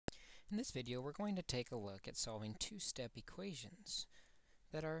In this video, we're going to take a look at solving two-step equations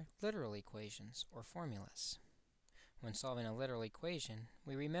that are literal equations or formulas. When solving a literal equation,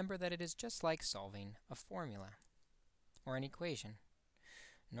 we remember that it is just like solving a formula or an equation.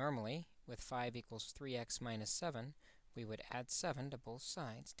 Normally, with 5 equals 3x minus 7, we would add 7 to both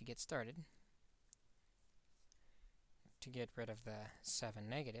sides to get started, to get rid of the 7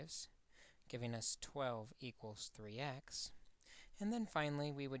 negatives, giving us 12 equals 3x. And then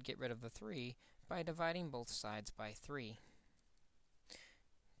finally, we would get rid of the 3 by dividing both sides by 3,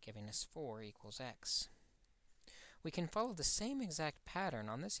 giving us 4 equals x. We can follow the same exact pattern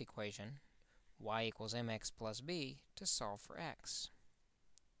on this equation, y equals mx plus b, to solve for x.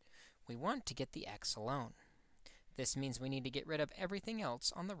 We want to get the x alone. This means we need to get rid of everything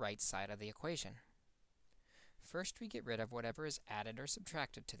else on the right side of the equation. First, we get rid of whatever is added or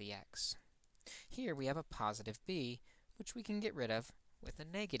subtracted to the x. Here we have a positive b, which we can get rid of with a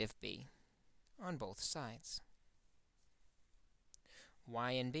negative b on both sides.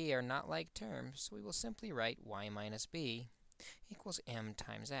 Y and b are not like terms, so we will simply write y minus b equals m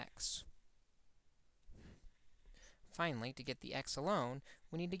times x. Finally, to get the x alone,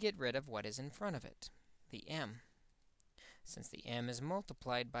 we need to get rid of what is in front of it, the m. Since the m is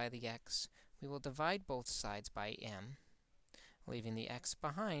multiplied by the x, we will divide both sides by m, leaving the x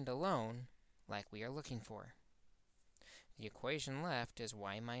behind alone, like we are looking for. The equation left is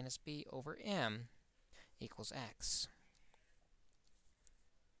y minus b over m equals x.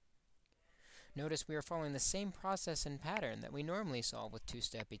 Notice we are following the same process and pattern that we normally solve with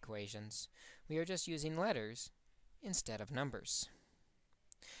two-step equations. We are just using letters instead of numbers.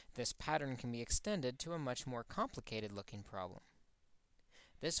 This pattern can be extended to a much more complicated-looking problem.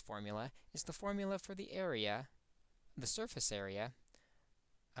 This formula is the formula for the area, the surface area,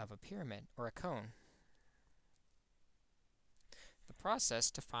 of a pyramid or a cone. The process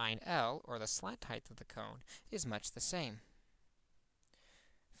to find L, or the slant height of the cone, is much the same.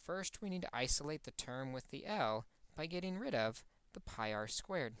 First, we need to isolate the term with the L by getting rid of the pi r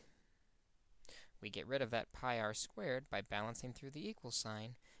squared. We get rid of that pi r squared by balancing through the equal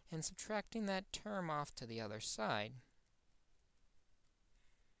sign and subtracting that term off to the other side.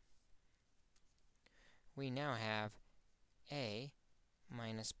 We now have a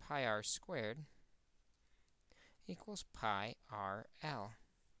minus pi r squared equals pi r L.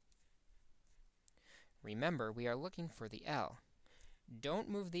 Remember, we are looking for the L. Don't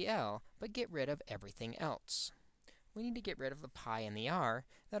move the L, but get rid of everything else. We need to get rid of the pi and the r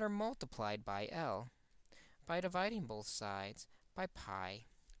that are multiplied by L by dividing both sides by pi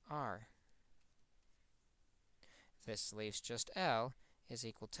r. This leaves just L is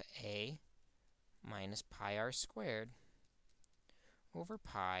equal to a minus pi r squared over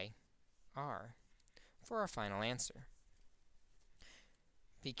pi r for our final answer.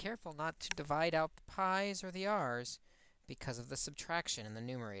 Be careful not to divide out the pi's or the r's because of the subtraction in the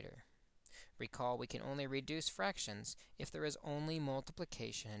numerator. Recall, we can only reduce fractions if there is only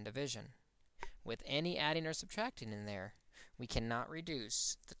multiplication and division. With any adding or subtracting in there, we cannot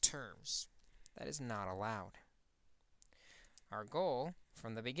reduce the terms. That is not allowed. Our goal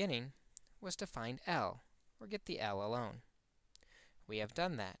from the beginning was to find L, or get the L alone. We have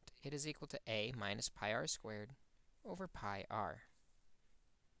done that. It is equal to a minus pi r squared over pi r.